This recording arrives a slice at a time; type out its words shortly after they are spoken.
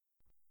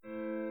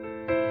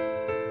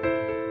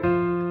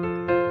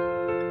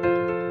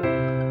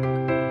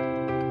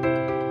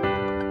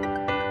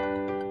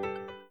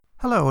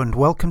Hello and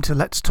welcome to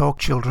Let's Talk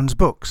Children's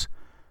Books.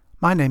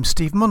 My name's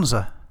Steve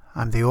Munzer.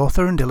 I'm the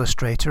author and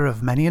illustrator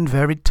of many and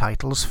varied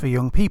titles for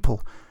young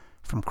people,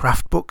 from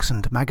craft books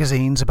and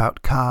magazines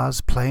about cars,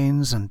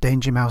 planes and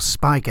Danger Mouse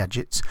spy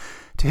gadgets,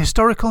 to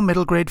historical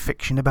middle grade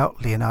fiction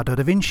about Leonardo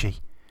da Vinci.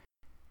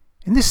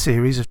 In this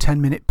series of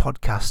 10-minute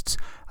podcasts,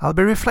 I'll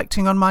be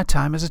reflecting on my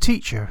time as a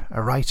teacher,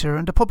 a writer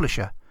and a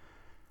publisher.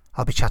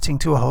 I'll be chatting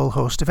to a whole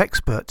host of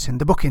experts in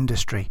the book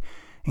industry,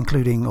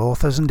 including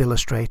authors and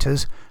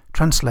illustrators,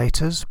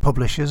 translators,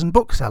 publishers and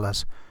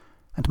booksellers.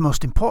 And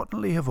most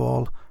importantly of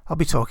all, I'll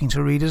be talking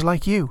to readers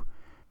like you.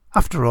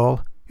 After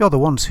all, you're the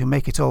ones who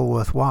make it all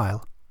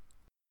worthwhile.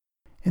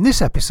 In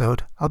this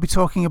episode, I'll be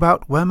talking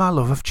about where my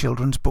love of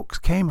children's books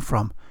came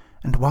from,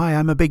 and why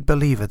I'm a big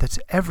believer that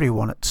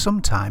everyone at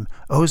some time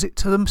owes it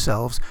to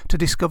themselves to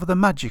discover the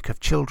magic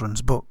of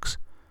children's books.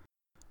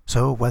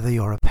 So whether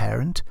you're a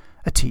parent,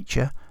 a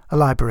teacher, a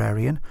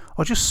librarian,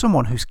 or just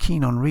someone who's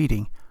keen on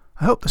reading,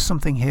 I hope there's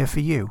something here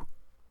for you.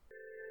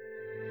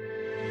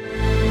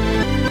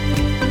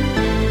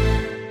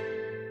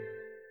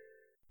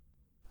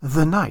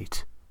 The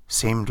night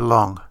seemed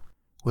long.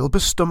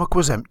 Wilbur's stomach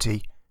was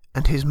empty,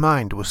 and his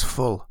mind was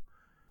full.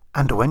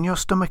 And when your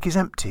stomach is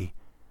empty,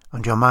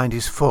 and your mind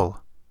is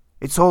full,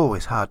 it's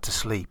always hard to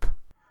sleep.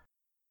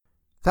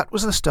 That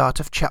was the start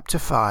of Chapter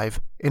 5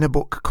 in a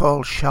book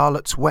called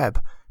Charlotte's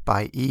Web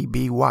by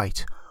E.B.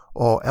 White,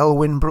 or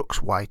Elwyn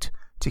Brooks White,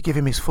 to give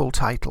him his full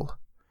title.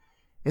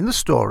 In the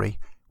story,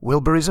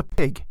 Wilbur is a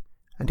pig,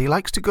 and he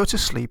likes to go to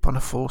sleep on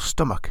a full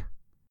stomach.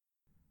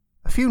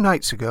 A few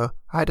nights ago,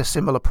 I had a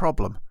similar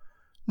problem.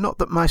 Not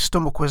that my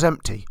stomach was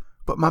empty,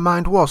 but my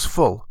mind was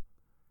full.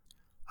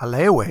 I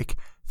lay awake,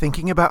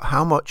 thinking about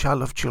how much I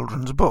love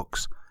children's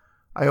books.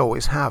 I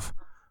always have.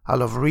 I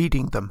love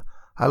reading them.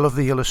 I love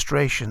the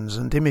illustrations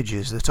and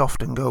images that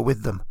often go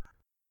with them.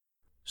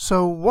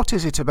 So what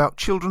is it about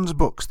children's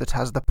books that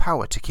has the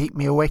power to keep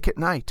me awake at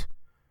night?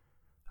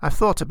 I've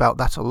thought about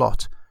that a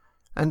lot,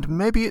 and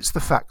maybe it's the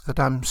fact that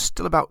I'm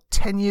still about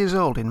 10 years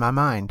old in my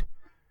mind.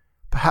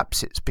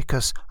 Perhaps it's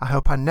because I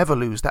hope I never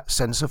lose that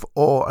sense of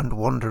awe and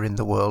wonder in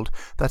the world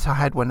that I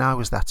had when I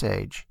was that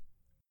age.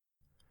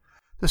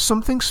 There's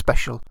something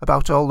special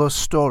about all those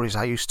stories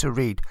I used to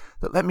read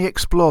that let me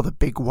explore the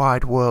big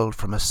wide world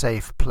from a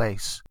safe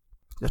place,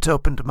 that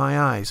opened my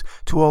eyes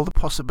to all the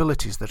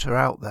possibilities that are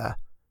out there.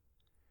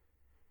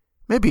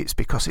 Maybe it's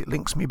because it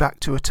links me back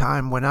to a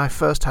time when I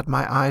first had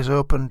my eyes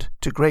opened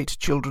to great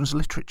children's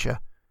literature.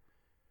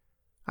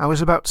 I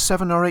was about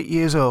 7 or 8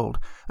 years old,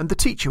 and the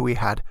teacher we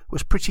had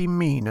was pretty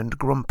mean and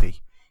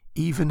grumpy.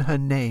 Even her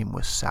name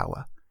was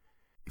sour.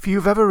 If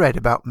you've ever read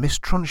about Miss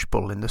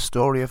Trunchbull in the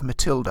story of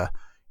Matilda,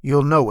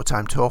 you'll know what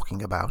I'm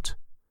talking about.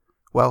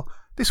 Well,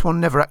 this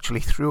one never actually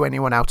threw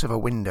anyone out of a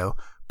window,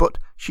 but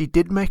she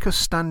did make us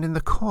stand in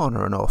the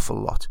corner an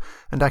awful lot,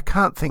 and I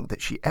can't think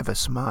that she ever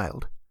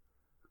smiled.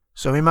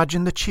 So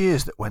imagine the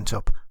cheers that went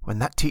up when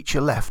that teacher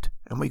left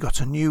and we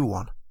got a new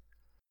one.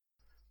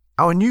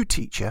 Our new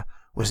teacher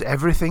was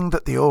everything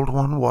that the old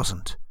one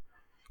wasn't.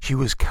 She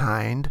was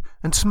kind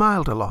and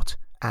smiled a lot,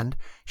 and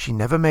she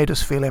never made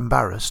us feel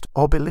embarrassed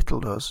or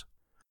belittled us.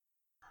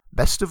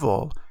 Best of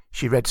all,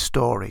 she read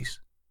stories.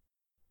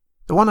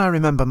 The one I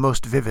remember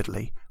most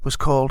vividly was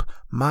called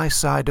My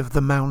Side of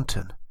the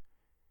Mountain.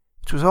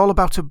 It was all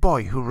about a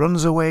boy who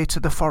runs away to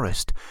the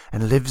forest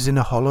and lives in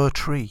a hollow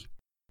tree.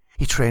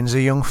 He trains a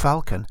young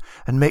falcon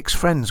and makes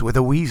friends with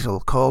a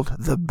weasel called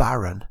the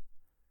Baron.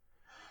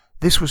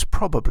 This was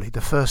probably the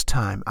first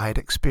time I had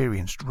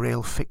experienced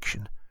real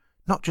fiction,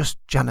 not just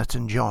Janet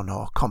and John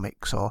or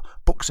comics or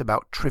books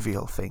about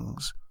trivial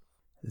things.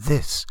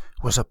 This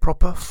was a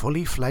proper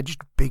fully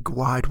fledged big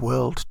wide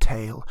world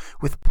tale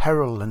with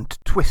peril and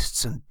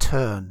twists and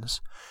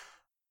turns.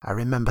 I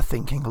remember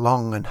thinking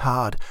long and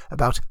hard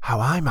about how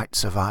I might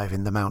survive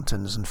in the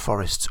mountains and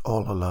forests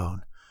all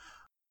alone.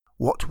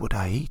 What would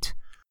I eat?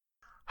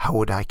 How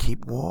would I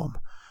keep warm?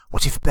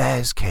 What if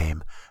bears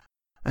came?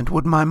 And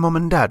would my mum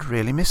and dad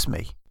really miss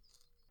me?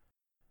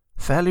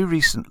 Fairly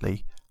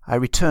recently, I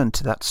returned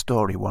to that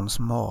story once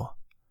more.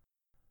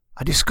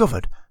 I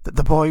discovered that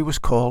the boy was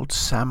called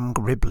Sam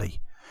Gribley,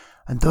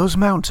 and those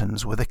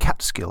mountains were the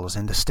Catskills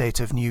in the state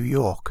of New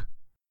York.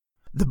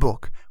 The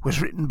book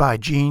was written by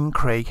Jean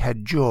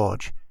Craighead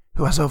George,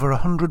 who has over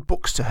 100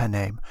 books to her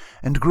name,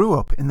 and grew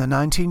up in the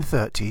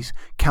 1930s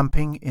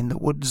camping in the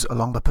woods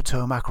along the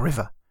Potomac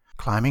River,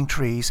 climbing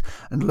trees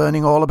and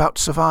learning all about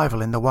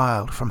survival in the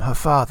wild from her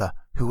father,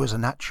 who was a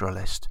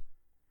naturalist.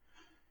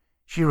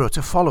 She wrote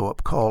a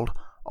follow-up called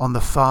On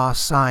the Far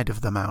Side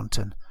of the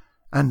Mountain,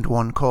 and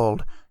one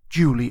called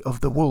Julie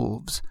of the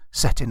Wolves,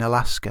 set in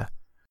Alaska.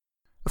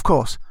 Of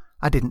course,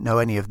 I didn't know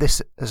any of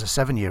this as a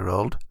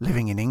 7-year-old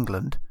living in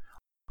England.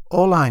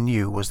 All I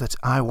knew was that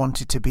I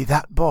wanted to be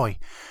that boy,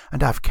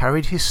 and I've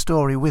carried his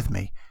story with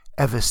me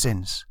ever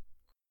since.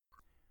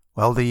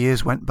 Well, the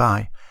years went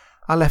by.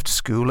 I left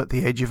school at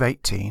the age of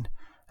 18,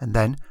 and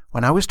then,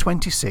 when I was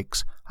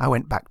 26, I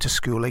went back to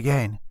school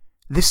again,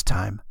 this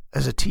time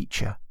as a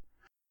teacher.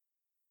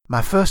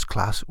 My first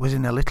class was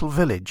in a little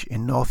village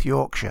in North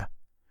Yorkshire.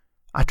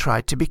 I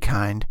tried to be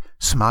kind,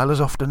 smile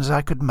as often as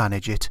I could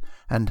manage it,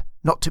 and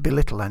not to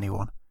belittle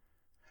anyone.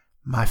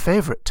 My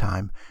favourite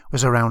time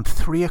was around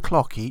 3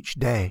 o'clock each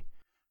day,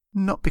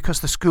 not because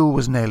the school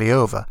was nearly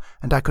over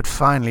and I could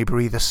finally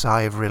breathe a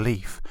sigh of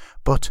relief,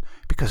 but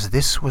because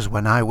this was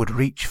when I would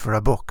reach for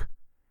a book.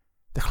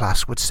 The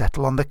class would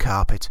settle on the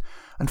carpet,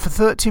 and for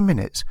 30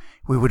 minutes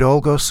we would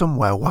all go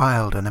somewhere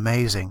wild and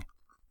amazing.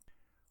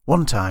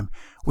 One time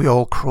we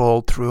all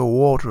crawled through a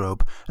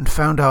wardrobe and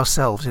found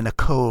ourselves in a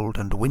cold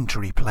and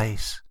wintry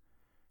place.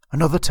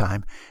 Another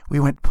time we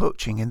went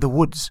poaching in the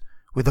woods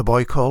with a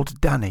boy called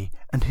Danny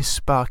and his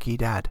Sparky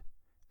dad,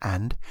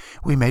 and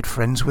we made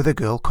friends with a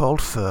girl called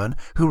Fern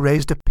who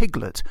raised a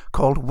piglet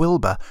called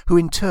Wilbur, who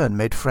in turn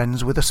made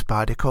friends with a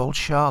spider called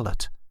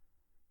Charlotte.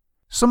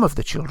 Some of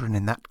the children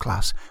in that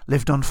class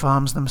lived on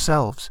farms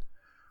themselves.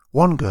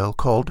 One girl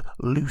called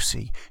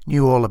Lucy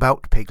knew all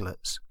about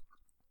piglets.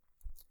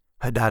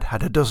 Her dad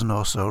had a dozen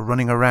or so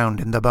running around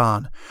in the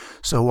barn,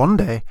 so one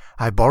day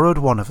I borrowed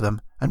one of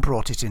them and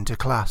brought it into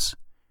class.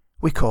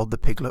 We called the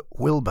piglet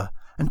Wilbur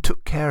and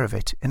took care of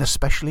it in a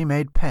specially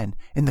made pen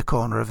in the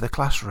corner of the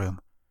classroom.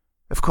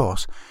 Of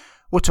course,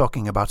 we're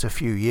talking about a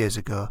few years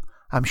ago.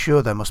 I'm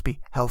sure there must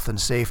be health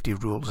and safety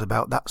rules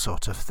about that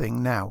sort of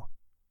thing now.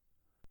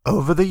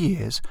 Over the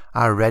years,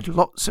 I read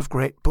lots of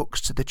great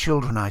books to the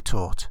children I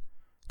taught.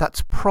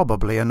 That's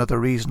probably another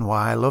reason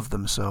why I love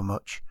them so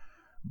much.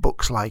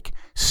 Books like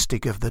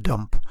Stig of the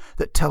Dump,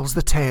 that tells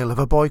the tale of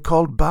a boy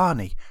called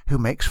Barney who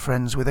makes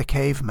friends with a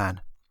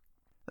caveman.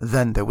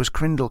 Then there was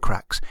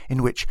Crindlecracks,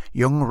 in which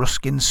young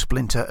Ruskin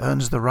Splinter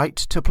earns the right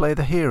to play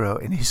the hero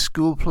in his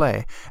school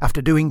play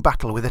after doing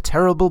battle with a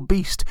terrible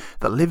beast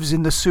that lives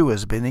in the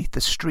sewers beneath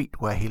the street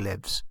where he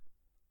lives.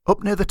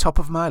 Up near the top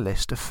of my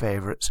list of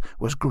favourites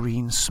was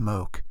Green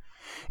Smoke.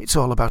 It's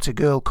all about a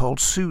girl called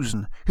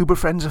Susan who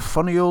befriends a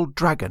funny old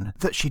dragon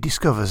that she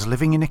discovers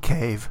living in a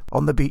cave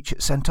on the beach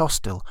at St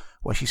Austell,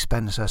 where she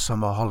spends her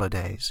summer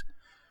holidays.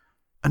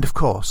 And of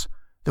course,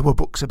 there were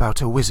books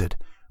about a wizard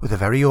with a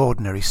very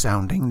ordinary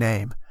sounding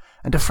name,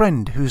 and a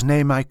friend whose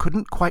name I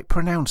couldn't quite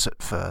pronounce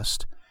at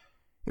first.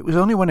 It was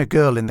only when a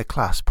girl in the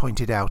class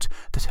pointed out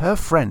that her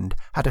friend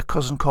had a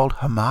cousin called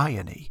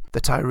Hermione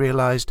that I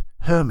realised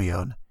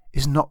Hermione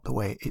is not the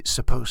way it's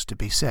supposed to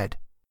be said.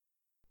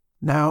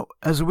 Now,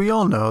 as we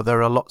all know,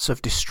 there are lots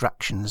of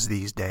distractions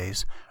these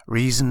days,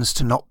 reasons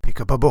to not pick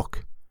up a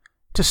book.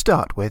 To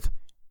start with,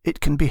 it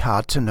can be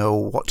hard to know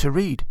what to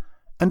read,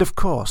 and of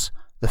course,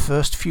 the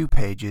first few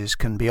pages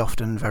can be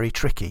often very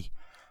tricky.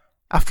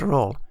 After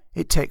all,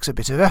 it takes a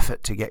bit of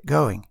effort to get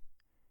going.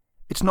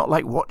 It's not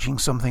like watching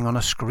something on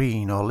a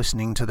screen or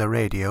listening to the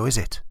radio, is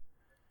it?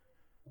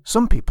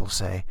 Some people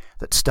say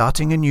that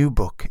starting a new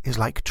book is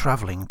like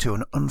travelling to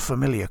an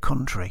unfamiliar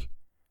country.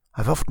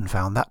 I've often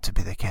found that to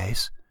be the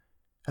case.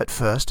 At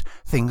first,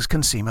 things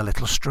can seem a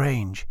little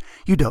strange.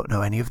 You don't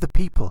know any of the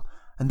people,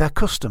 and their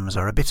customs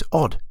are a bit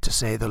odd, to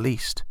say the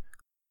least.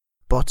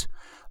 But,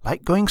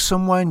 like going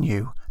somewhere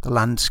new, the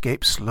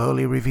landscape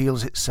slowly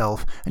reveals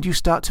itself, and you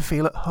start to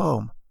feel at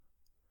home.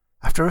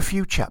 After a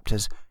few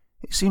chapters,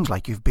 it seems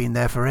like you've been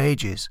there for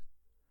ages.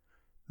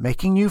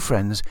 Making new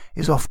friends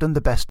is often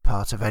the best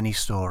part of any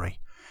story.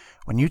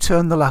 When you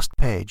turn the last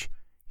page,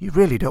 you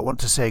really don't want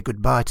to say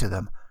goodbye to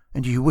them,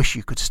 and you wish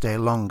you could stay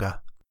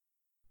longer.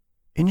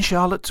 In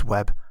Charlotte's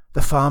Web,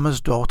 the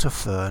farmer's daughter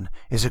Fern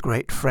is a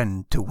great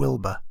friend to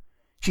Wilbur.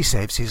 She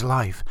saves his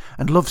life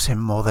and loves him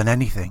more than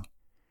anything.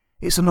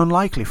 It's an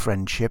unlikely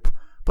friendship,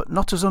 but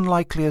not as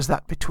unlikely as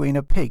that between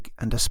a pig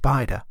and a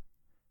spider.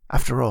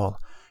 After all,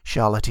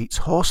 Charlotte eats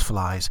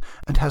horseflies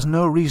and has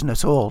no reason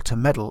at all to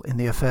meddle in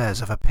the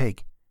affairs of a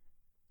pig.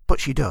 But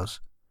she does.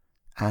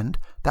 And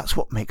that's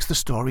what makes the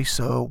story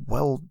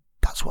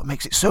that's what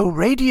makes it so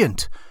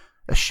radiant,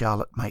 as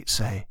Charlotte might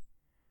say.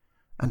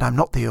 And I'm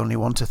not the only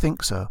one to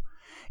think so.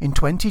 In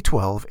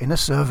 2012, in a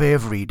survey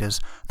of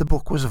readers, the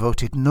book was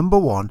voted number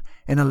 1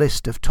 in a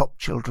list of top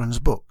children's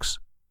books.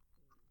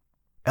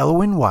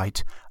 Elwyn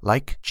White,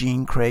 like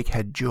Jean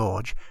Craighead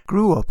George,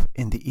 grew up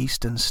in the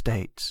eastern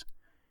states.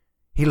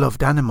 He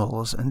loved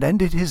animals and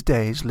ended his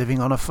days living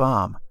on a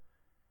farm.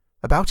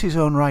 About his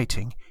own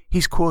writing,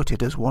 he's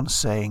quoted as once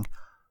saying,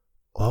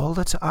 "All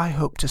that I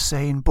hope to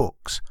say in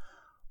books,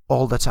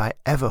 all that I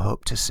ever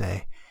hope to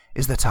say,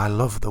 is that I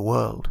love the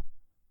world."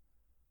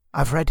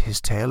 I've read his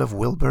tale of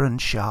Wilbur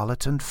and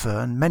Charlotte and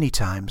Fern many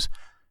times,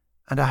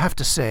 and I have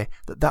to say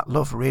that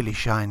love really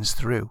shines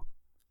through.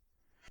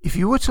 If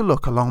you were to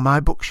look along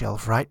my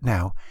bookshelf right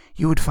now,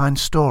 you would find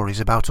stories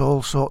about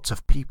all sorts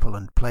of people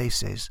and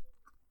places.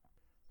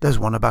 There's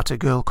one about a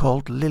girl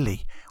called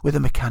Lily with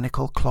a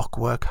mechanical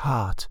clockwork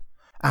heart,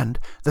 and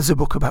there's a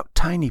book about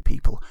tiny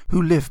people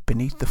who live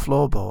beneath the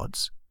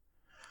floorboards.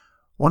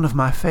 One of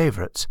my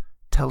favourites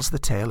tells the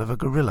tale of a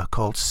gorilla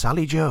called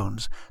Sally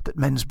Jones that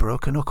mends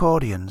broken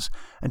accordions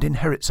and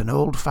inherits an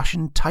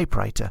old-fashioned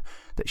typewriter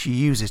that she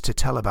uses to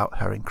tell about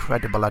her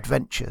incredible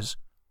adventures.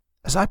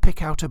 As I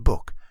pick out a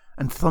book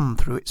and thumb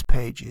through its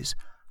pages,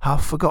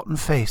 half-forgotten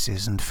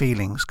faces and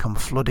feelings come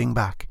flooding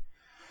back.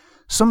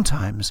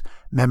 Sometimes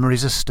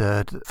memories are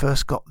stirred that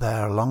first got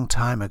there a long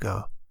time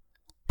ago.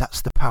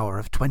 That's the power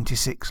of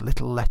 26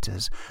 little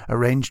letters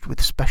arranged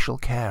with special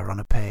care on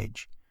a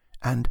page.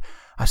 And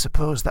I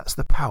suppose that's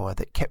the power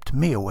that kept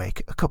me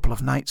awake a couple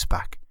of nights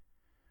back.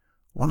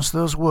 Once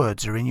those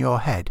words are in your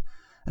head,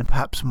 and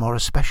perhaps more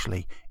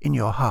especially in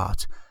your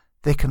heart,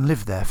 they can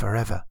live there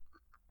forever.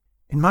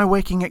 In my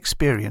waking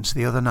experience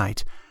the other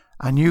night,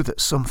 I knew that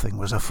something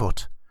was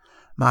afoot.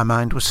 My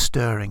mind was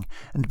stirring,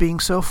 and being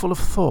so full of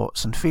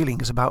thoughts and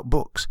feelings about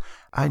books,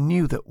 I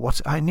knew that what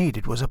I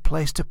needed was a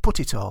place to put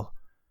it all.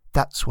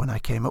 That's when I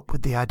came up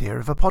with the idea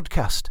of a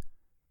podcast.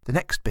 The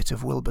next bit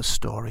of Wilbur's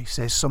story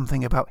says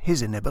something about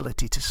his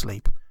inability to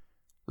sleep.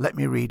 Let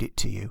me read it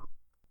to you.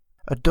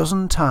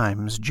 12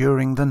 times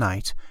during the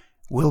night,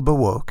 Wilbur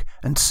woke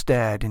and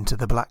stared into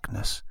the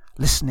blackness,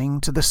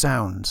 listening to the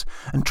sounds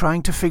and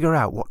trying to figure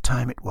out what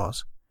time it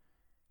was.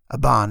 A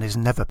barn is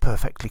never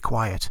perfectly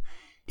quiet.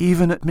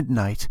 Even at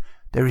midnight,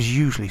 there is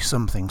usually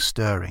something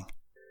stirring.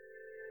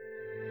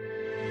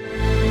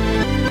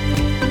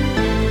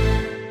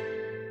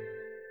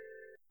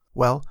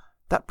 Well,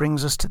 that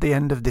brings us to the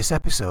end of this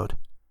episode.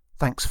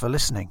 Thanks for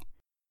listening.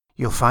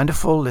 You'll find a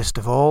full list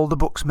of all the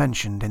books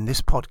mentioned in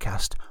this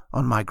podcast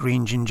on my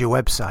Green Ginger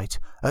website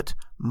at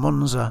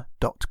munza.co.uk.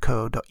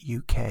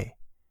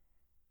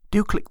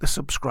 Do click the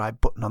subscribe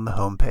button on the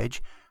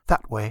homepage.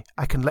 That way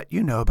I can let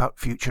you know about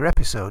future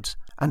episodes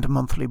and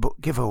monthly book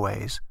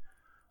giveaways.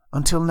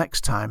 Until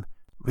next time,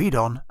 read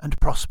on and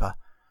prosper.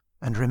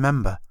 And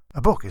remember,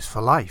 a book is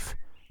for life,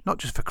 not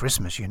just for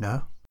Christmas, you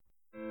know.